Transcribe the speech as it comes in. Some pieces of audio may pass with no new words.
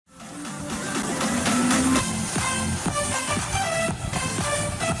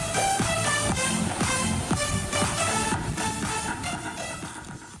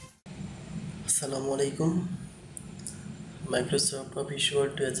আলাইকুম। Microsoft office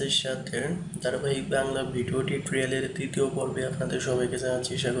word 2007-এর ধারাবাহিক Bangla video টিউটোরিয়ালের তৃতীয় পর্বে আপনাদের সবাইকে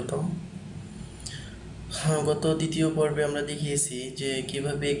জানাচ্ছি স্বাগতম। গত দ্বিতীয় পর্বে আমরা দেখিয়েছি যে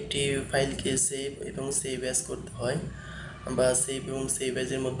কিভাবে একটি ফাইলকে সেভ এবং সেভ অ্যাজ করতে হয় বা সেভ এবং সেভ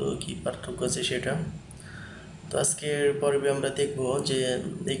অ্যাজের মধ্যে কী পার্থক্য আছে সেটা। তো আজকের পর্বে আমরা দেখব যে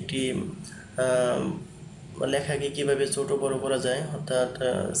একটি লেখাকে কিভাবে ছোট বড় করা যায়, অর্থাৎ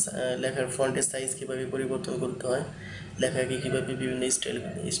লেখার ফন্টের সাইজ কিভাবে পরিবর্তন করতে হয়, লেখাকে কিভাবে বিভিন্ন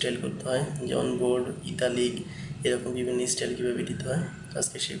স্টাইল করতে হয়, যেমন বোল্ড, ইতালিক, এরকম বিভিন্ন স্টাইল কিভাবে দিতে হয়।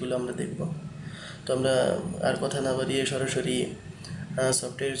 আজকে সেগুলো আমরা দেখব। তো আমরা আর কথা না বাড়িয়ে সরাসরি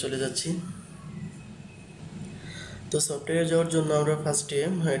সফটওয়্যারে চলে যাচ্ছি। তো সফটওয়্যারে যাওয়ার জন্য আমরা ফার্স্টে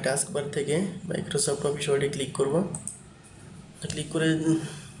টাস্কবার থেকে মাইক্রোসফট অফিস ওয়ার্ডে ক্লিক করব। ক্লিক করে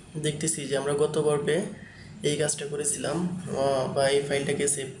দেখতেছি যে আমরা গত পর্বে এই কাজটা করেছিলাম বা এই ফাইলটাকে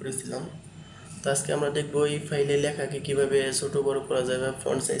সেভ করেছিলাম। তো আজকে আমরা দেখব এই ফাইলে লেখাকে কিভাবে ছোট বড় করা যায় বা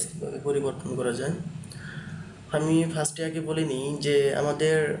ফন্ট সাইজ কীভাবে পরিবর্তন করা যায়। আমি ফার্স্টে আগে বলে নিই যে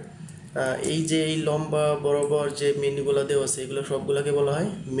আমাদের এই যে এই লম্বা বরাবর যে মেনুগুলো দেওয়া আছে এগুলো সবগুলোকে বলা হয়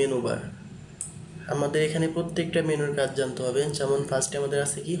মেনু বার। আমাদের এখানে প্রত্যেকটা মেনুর কাজ জানতে হবে। যেমন ফার্স্টে আমাদের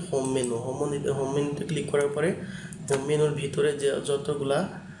আছে কি হোম মেনু। হোম মেনুতে ক্লিক করার পরে হোম মেনুর ভিতরে যে যতগুলা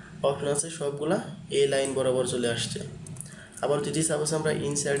অপশন আছে সবগুলা এই লাইন বরাবর চলে আসছে। আবার যদি সাপোজ আমরা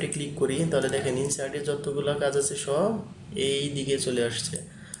ইনসার্টে ক্লিক করি তাহলে দেখেন ইনসার্টে যতগুলো কাজ আছে সব এই দিকে চলে আসছে।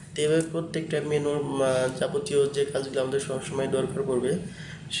 তো এভাবে প্রত্যেকটা মেনুর যাবতীয় যে কাজগুলো আমাদের সবসময় দরকার পড়বে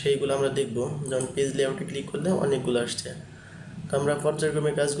সেইগুলো আমরা দেখব। যেমন পেজ লেআউটে ক্লিক করলে অনেকগুলো আসছে। তো আমরা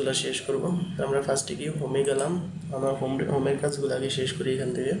পর্যায়ক্রমে কাজগুলো শেষ করব। আমরা ফার্স্টে কি হোমে গেলাম, আমরা হোমের কাজগুলো আগে শেষ করি এখান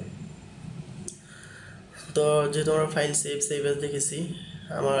থেকে। তো যেহেতু আমরা ফাইল সেভ অ্যাজ দেখেছি,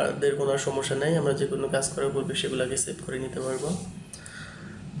 আমাদের কোনো সমস্যা নেই, আমরা যে কোনো কাজ করার পূর্বে সেগুলোকে সেভ করে নিতে পারবো।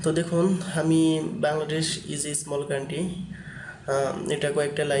 তো দেখুন আমি Bangladesh is a small country এটা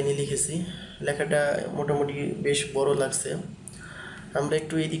কয়েকটা লাইনে লিখেছি। লেখাটা মোটামুটি বেশ বড় লাগছে। আমরা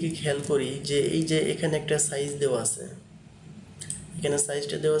একটু এইদিকে খেয়াল করি যে এই যে এখানে একটা সাইজ দেওয়া আছে, এখানে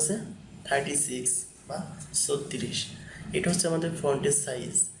সাইজটা দেওয়া আছে 36 বা 36। এটা হচ্ছে আমাদের ফন্টের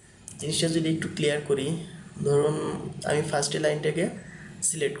সাইজ। জিনিসটা যদি একটু ক্লিয়ার করি, ধরুন আমি ফার্স্টে লাইনটাকে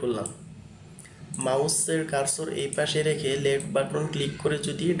সিলেক্ট করলাম, মাউসের কার্সর এই পাশে রেখে লেফট বাটন ক্লিক করে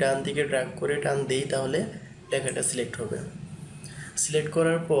যদি ডান দিকে ড্র্যাগ করে টান দেই তাহলে লেখাটা সিলেক্ট হবে। সিলেক্ট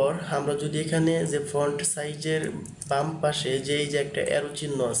করার পর আমরা যদি এখানে যে ফন্ট সাইজের বাম পাশে যে এই যে একটা অ্যারো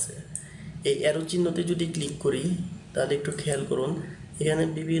চিহ্ন আছে, এই অ্যারো চিহ্নতে যদি ক্লিক করি তাহলে একটু খেয়াল করুন এখানে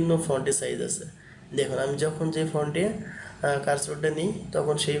বিভিন্ন ফন্টের সাইজ আছে। দেখুন আমি যখন যে ফন্টে কার্সরটা নিই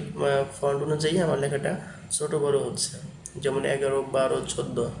তখন সেই ফন্ট অনুযায়ী আমার লেখাটা ছোটো বড়ো হচ্ছে। যেমন 11, 12,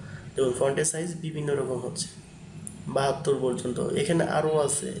 14, দেখুন ফন্টের সাইজ বিভিন্ন রকম হচ্ছে 72 পর্যন্ত। এখানে আরও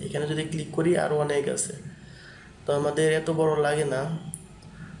আছে, এখানে যদি ক্লিক করি আরও অনেক আছে। তো আমাদের এত বড় লাগে না।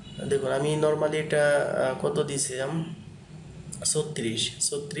 দেখুন আমি নর্মালি এটা কত দিয়েছিলাম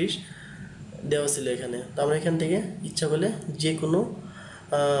 36 দেওয়া ছিল এখানে। তো আমরা এখান থেকে ইচ্ছা করলে যে কোনো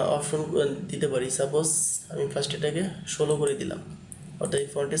অপশন দিতে পারি। সাপোজ আমি ফার্স্ট এটাকে 16 করে দিলাম, অর্থাৎ এই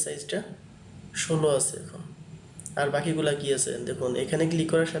ফন্টের সাইজটা 16 আছে এখন। আর বাকিগুলা কি আছে দেখুন, এখানে ক্লিক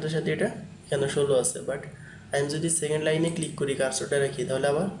করার সাথে সাথে এটা এখানে 16 আছে, বাট আমি যদি সেকেন্ড লাইনে ক্লিক করি কার্সরটা রাখি তাহলে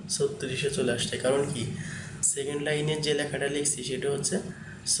আবার 36-এ চলে আসছে। কারণ কি সেকেন্ড লাইনে যে লেখাটা লিখছি সেটা হচ্ছে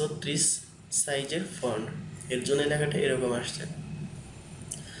 36 সাইজের ফন্ট, এর জন্য লেখাটা এরকম আসছে।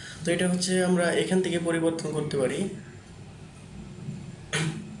 তো এটা হচ্ছে আমরা এখান থেকে পরিবর্তন করতে পারি।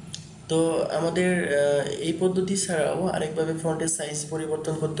 তো আমাদের এই পদ্ধতি ছাড়াও আরেকভাবে ফন্টের সাইজ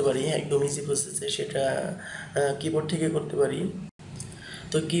পরিবর্তন করতে পারি একদম ইজি প্রসেসে, সেটা কিবোর্ড থেকে করতে পারি।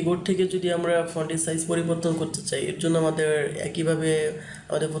 তো কিবোর্ড থেকে যদি আমরা ফন্টের সাইজ পরিবর্তন করতে চাই এর জন্য আমাদের একইভাবে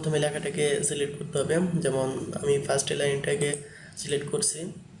আমাদের প্রথমে লেখাটাকে সিলেক্ট করতে হবে। যেমন আমি ফার্স্ট লাইনটাকে সিলেক্ট করছি,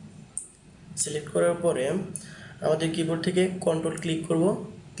 সিলেক্ট করার পরে আমাদের কিবোর্ড থেকে কন্ট্রোল ক্লিক করব।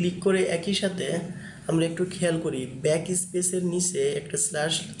 ক্লিক করে একই সাথে আমরা একটু খেয়াল করি ব্যাক স্পেসের নিচে একটা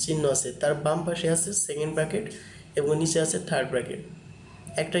স্ল্যাশ চিহ্ন আছে, তার বাম পাশে আছে সেকেন্ড ব্র্যাকেট এবং নিচে আছে থার্ড ব্র্যাকেট।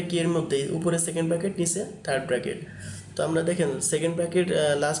 একটা কিয়ের মধ্যে উপরে সেকেন্ড ব্র্যাকেট নিচে থার্ড ব্র্যাকেট। তো আমরা দেখেন সেকেন্ড ব্র্যাকেট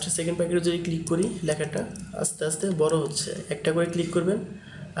লাস্ট সেকেন্ড ব্র্যাকেটে যদি ক্লিক করি লেখাটা আস্তে আস্তে বড় হচ্ছে। একটা করে ক্লিক করবেন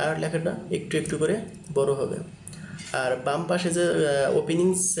আর লেখাটা একটু একটু করে বড় হবে। আর বাম পাশে যে ওপেনিং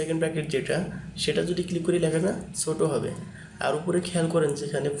সেকেন্ড ব্র্যাকেট যেটা, সেটা যদি ক্লিক করি লেখাটা ছোট হবে। আর উপরে খেয়াল করেন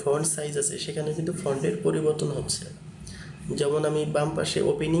যেখানে ফন্ট সাইজ আছে সেখানে কিন্তু ফন্টের পরিবর্তন হচ্ছে। যেমন আমি বাম পাশে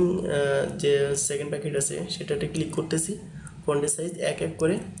ওপেনিং যে সেকেন্ড ব্র্যাকেট আছে সেটাতে ক্লিক করতেছি, ফন্টের সাইজ এক এক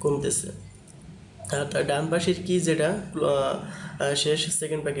করে কমতেছে। আর তার ডান পাশের কি যেটা শেষ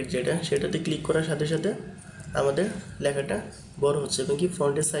সেকেন্ড ব্র্যাকেট যেটা, সেটাতে ক্লিক করার সাথে সাথে আমাদের লেখাটা বড় হচ্ছে এবং কি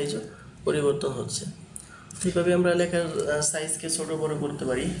ফন্টের সাইজও পরিবর্তন হচ্ছে। এইভাবে আমরা লেখার সাইজকে ছোট বড় করতে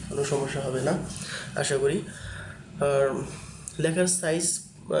পারি, কোনো সমস্যা হবে না আশা করি। আর লেখার সাইজ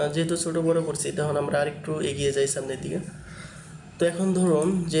যেহেতু ছোট বড় করছি, তখন আমরা আরেকটু এগিয়ে যাই সামনের দিকে। তো এখন ধরুন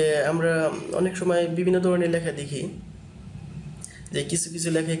যে আমরা অনেক সময় বিভিন্ন ধরনের লেখা দেখি, যে কিছু কিছু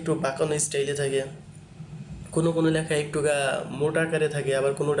লেখা একটু বাঁকানো স্টাইলে থাকে, কোনো লেখা একটু মোটা আকারে থাকে,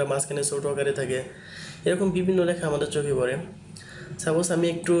 আবার কোনোটা মাঝখানে ছোটো আকারে থাকে। এরকম বিভিন্ন লেখা আমাদের চোখে পড়ে। সাপোজ আমি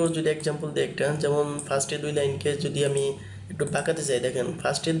একটু যদি এক্সাম্পল দিই একটা, যেমন ফার্স্টের 2 লাইনকে যদি আমি একটু বাঁকাতে চাই, দেখেন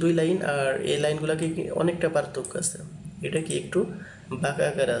ফার্স্টের 2 লাইন আর এই লাইনগুলোকে অনেকটা পার্থক্য আছে। এটা কি একটু বাঁকা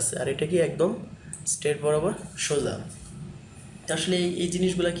আকারে আছে, আর এটা কি একদম স্ট্রেট বরাবর সোজা। আসলে এই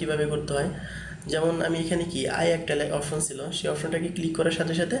জিনিসগুলো কিভাবে করতে হয়, যেমন আমি এখানে কি আই একটা অপশন ছিল, সেই অপশনটাকে ক্লিক করার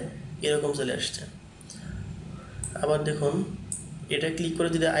সাথে সাথে এরকম চলে আসছে। আবার দেখুন এটা ক্লিক করে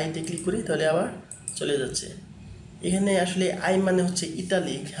যদি আইতে ক্লিক করি তাহলে আবার চলে যাচ্ছে। এখানে আসলে আই মানে হচ্ছে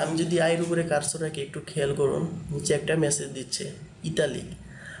ইতালিক। আমি যদি আইয়ের উপরে কার্সর রাখি, একটু খেয়াল করুন, নিচে একটা মেসেজ দিচ্ছে ইতালিক,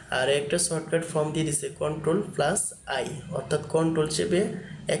 আর একটা শর্টকাট ফর্ম দিয়ে দিচ্ছে Ctrl+I, অর্থাৎ কন্ট্রোল চেপে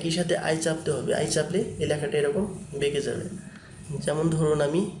একই সাথে আই চাপতে হবে। আই চাপলে এই লেখাটা এরকম বেঁকে যাবে। যেমন ধরুন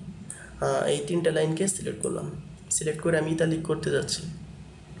আমি এই 3টা লাইনকে সিলেক্ট করলাম, সিলেক্ট করে আমি ইতালিক করতে যাচ্ছি।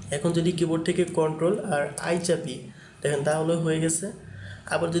 এখন যদি কিবোর্ড থেকে কন্ট্রোল আর আই চাপি, দেখেন তাহলে হয়ে গেছে।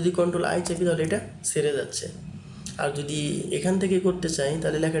 আবার যদি Ctrl+I চাপি তাহলে এটা ছেড়ে যাচ্ছে। আর যদি এখান থেকে করতে চাই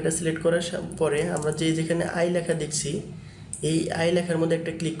তাহলে লেখাটা সিলেক্ট করার পরে আমরা যেখানে আই লেখা দেখছি, এই আই লেখার মধ্যে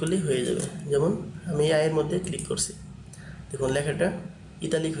একটা ক্লিক করলেই হয়ে যাবে। যেমন আমি এই আইয়ের মধ্যে ক্লিক করছি, দেখুন লেখাটা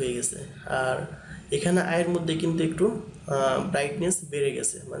ইতালিক হয়ে গেছে। আর এখানে আয়ের মধ্যে কিন্তু একটু ব্রাইটনেস বেড়ে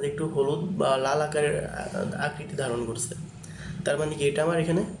গেছে, মানে একটু হলুদ বা লাল আকারের আকৃতি ধারণ করছে। তার মানে কি এটা আমার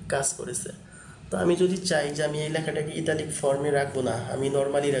এখানে কাজ করেছে। তো আমি যদি চাই যে আমি এই লেখাটাকে ইতালিক ফর্মে রাখবো না, আমি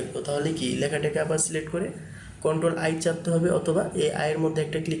নর্মালি রাখবো, তাহলে কি লেখাটাকে আবার সিলেক্ট করে Ctrl+I চাপতে হবে, অথবা এই আয়ের মধ্যে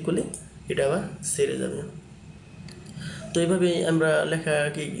একটা ক্লিক করলে এটা আবার ছেড়ে যাবে। তো এইভাবে আমরা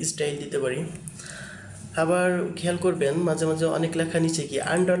লেখাকে স্টাইল দিতে পারি। আবার খেয়াল করবেন মাঝে মাঝে অনেক লেখা নিচে কি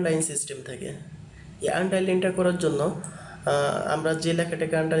আন্ডারলাইন সিস্টেম থাকে। এই আন্ডারলাইনটা করার জন্য আমরা যে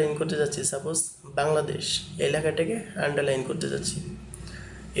লেখাটাকে আন্ডারলাইন করতে যাচ্ছি, সাপোজ বাংলাদেশ, এই লেখাটাকে আন্ডারলাইন করতে যাচ্ছি,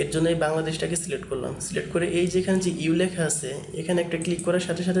 এর জন্য এই বাংলাদেশটাকে সিলেক্ট করলাম। সিলেক্ট করে এই যেখানে যে ইউ লেখা আছে, এখানে একটা ক্লিক করার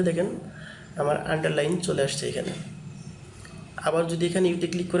সাথে সাথে দেখেন আমার আন্ডারলাইন চলে আসছে এখানে। আবার যদি এখানে ইউতে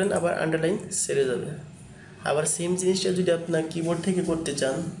ক্লিক করেন, আবার আন্ডারলাইন ছেড়ে যাবে। আবার সেম জিনিসটা যদি আপনার কিবোর্ড থেকে করতে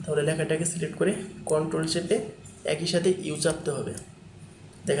চান, তাহলে লেখাটাকে সিলেক্ট করে কন্ট্রোল চেপে একই সাথে ইউ চাপতে হবে,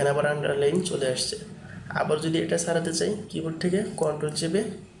 দেখেন আবার আন্ডারলাইন চলে আসছে। আবার যদি এটা সারাতে চাই, কিবোর্ড থেকে কন্ট্রোল চেপে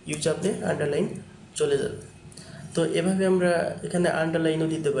ইউ চাপলে আন্ডারলাইন চলে যাবে। তো এভাবে আমরা এখানে আন্ডারলাইনও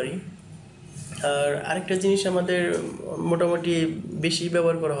দিতে পারি। আর আরেকটা জিনিস আমাদের মোটামুটি বেশি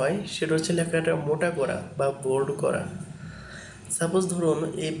ব্যবহার করা হয়, সেটা হচ্ছে লেখাটা মোটা করা বা বোল্ড করা। সাপোজ ধরুন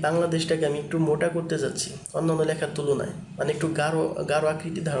এই বাংলাদেশটাকে আমি একটু মোটা করতে যাচ্ছি অন্যান্য লেখার তুলনায়, মানে একটু গাঢ়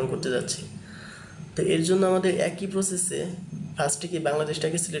আকৃতি ধারণ করতে যাচ্ছি। তো এর জন্য আমাদের একই প্রসেসে ফার্স্টে কি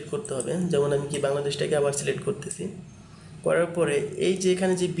বাংলাদেশটাকে সিলেক্ট করতে হবে। যেমন আমি কি বাংলাদেশটাকে আবার সিলেক্ট করতেছি, করার পরে এই যে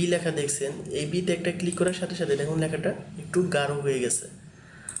এখানে যে বি লেখা দেখছেন, এই বিতে একটা ক্লিক করার সাথে সাথে দেখুন লেখাটা একটু গাঢ় হয়ে গেছে।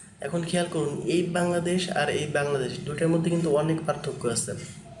 এখন খেয়াল করুন এই বাংলাদেশ আর এই বাংলাদেশ দুটার মধ্যে কিন্তু অনেক পার্থক্য আছে।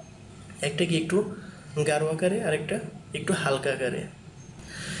 একটা কি একটু গাঢ় আকারে, আর একটা একটু হালকা আকারে।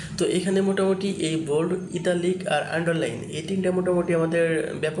 তো এখানে মোটামুটি এই বোল্ড, ইতালিক আর আন্ডারলাইন, এই 3টা মোটামুটি আমাদের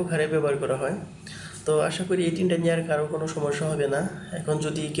ব্যাপক হারে ব্যবহার করা হয়। তো আশা করি এই 3টা নেওয়ার কারো কোনো সমস্যা হবে না। এখন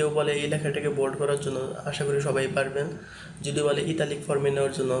যদি কেউ বলে এই লেখাটাকে বোল্ড করার জন্য, আশা করি সবাই পারবেন। যদি বলে ইতালিক ফর্মে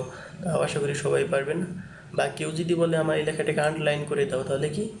নেওয়ার জন্য, তাও আশা করি সবাই পারবেন। বা কেউ যদি বলে আমার এই লেখাটাকে আন্ডারলাইন করে দাও, তাহলে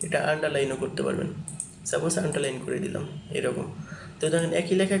কি এটা আন্ডারলাইনও করতে পারবেন। সাপোজ আন্ডারলাইন করে দিলাম এরকম। তো দেখেন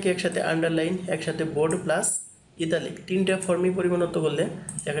একই লেখাকে একসাথে আন্ডারলাইন, একসাথে বোল্ড প্লাস ইতালিক, 3টা ফর্মে পরিণত করলে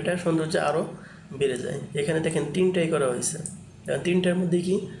লেখাটার সৌন্দর্য আরও বেড়ে যায়। এখানে দেখেন 3টাই করা হয়েছে। 3টার মধ্যে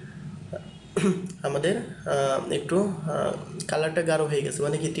কি আমাদের একটু কালারটা গাঢ় হয়ে গেছে,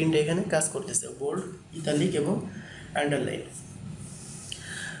 মানে কি 3টা এখানে কাজ করতেছে, বোল্ড, ইতালিক এবং আন্ডারলাইন।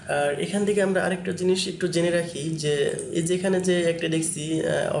 আর এখান থেকে আমরা আরেকটা জিনিস একটু জেনে রাখি, যে এই যেখানে যে একটা দেখছি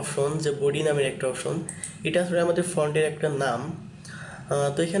অপশন, যে বডি নামের একটা অপশন, এটা আসলে আমাদের ফন্টের একটা নাম।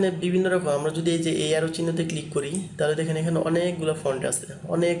 তো এখানে বিভিন্ন রকম, আমরা যদি এই যে এই অ্যারো চিহ্নতে ক্লিক করি, তাহলে দেখেন এখানে অনেকগুলো ফন্ট আছে,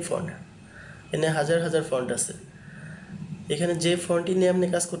 অনেক ফন্ট, এখানে হাজার হাজার ফন্ট আছে। এখানে যে ফন্টটি নিয়ে আপনি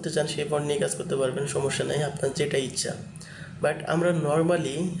কাজ করতে চান সেই ফন্ট নিয়ে কাজ করতে পারবেন, সমস্যা নেই, আপনার যেটা ইচ্ছা। বাট আমরা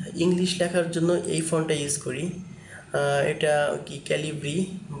নর্মালি ইংলিশ লেখার জন্য এই ফন্টটা ইউজ করি। এটা কি ক্যালিব্রি,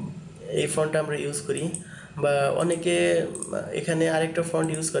 এই ফন্টটা আমরা ইউজ করি। বা অনেকে এখানে আরেকটা ফন্ট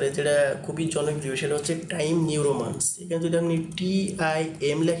ইউজ করে যেটা খুবই জনপ্রিয়, সেটা হচ্ছে টাইম নিউ রোমান্স। এখানে যদি আপনি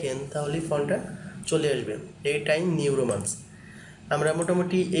TIM লেখেন তাহলে ফন্টটা চলে আসবে, এই টাইম নিউ রোমান্স। আমরা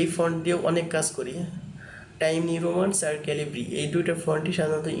মোটামুটি এই ফন্ট দিয়েও অনেক কাজ করি। টাইম নিউ রোমান্স আর ক্যালিব্রি এই দুইটা ফন্টই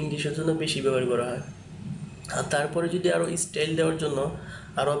সাধারণত ইংলিশের জন্য বেশি ব্যবহার করা হয়। আর তারপরে যদি আরও স্টাইল দেওয়ার জন্য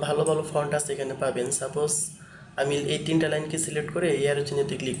আরও ভালো ভালো ফন্ট আছে এখানে পাবেন। সাপোজ আমি এই 3টা লাইনকে সিলেক্ট করে এই অ্যারো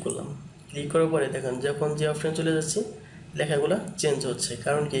চিহ্নতে ক্লিক করলাম। ক্লিক করার পরে দেখেন যখন যে অপশন চলে যাচ্ছে লেখাগুলো চেঞ্জ হচ্ছে,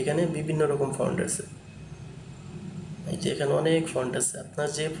 কারণ কি এখানে বিভিন্ন রকম ফন্ট আছে। এই যে এখানে অনেক ফন্ট আছে, আপনার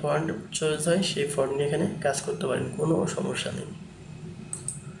যে ফন্ট চয়েস হয় সেই ফন্ট নিয়ে এখানে কাজ করতে পারেন, কোনো সমস্যা নেই।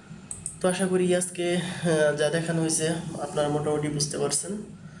 তো আশা করি আজকে যা দেখানো হয়েছে আপনারা মোটামুটি বুঝতে পারছেন।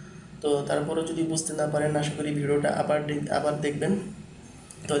 তো তারপরেও যদি বুঝতে না পারেন আশা করি ভিডিওটা আবার দেখবেন,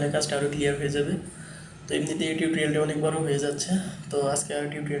 তাহলে কাজটা আরও ক্লিয়ার হয়ে যাবে। তো এমনিতে এই টিউটোরিয়ালটা অনেক বড় হয়ে যাচ্ছে, তো আজকে আর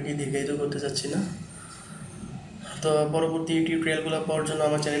টিউটোরিয়ালটি দীর্ঘায়িত করতে চাচ্ছি না। তো পরবর্তী টিউটোরিয়ালগুলো পাওয়ার জন্য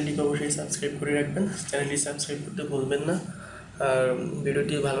আমার চ্যানেলটিকে অবশ্যই সাবস্ক্রাইব করে রাখবেন, চ্যানেলটি সাবস্ক্রাইব করতে ভুলবেন না। আর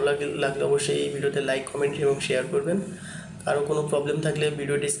ভিডিওটি ভালো লাগলে অবশ্যই এই ভিডিওতে লাইক, কমেন্ট এবং শেয়ার করবেন। আরও কোনো প্রবলেম থাকলে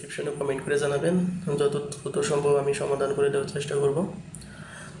ভিডিও ডিসক্রিপশনে কমেন্ট করে জানাবেন, যত দ্রুত সম্ভব আমি সমাধান করে দেওয়ার চেষ্টা করব।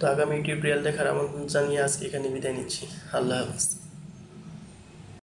 তো আগামী টিউটোরিয়াল দেখার আমন্ত্রণ জানিয়ে আজকে এখানে বিদায় নিচ্ছি। আল্লাহ হাফেজ।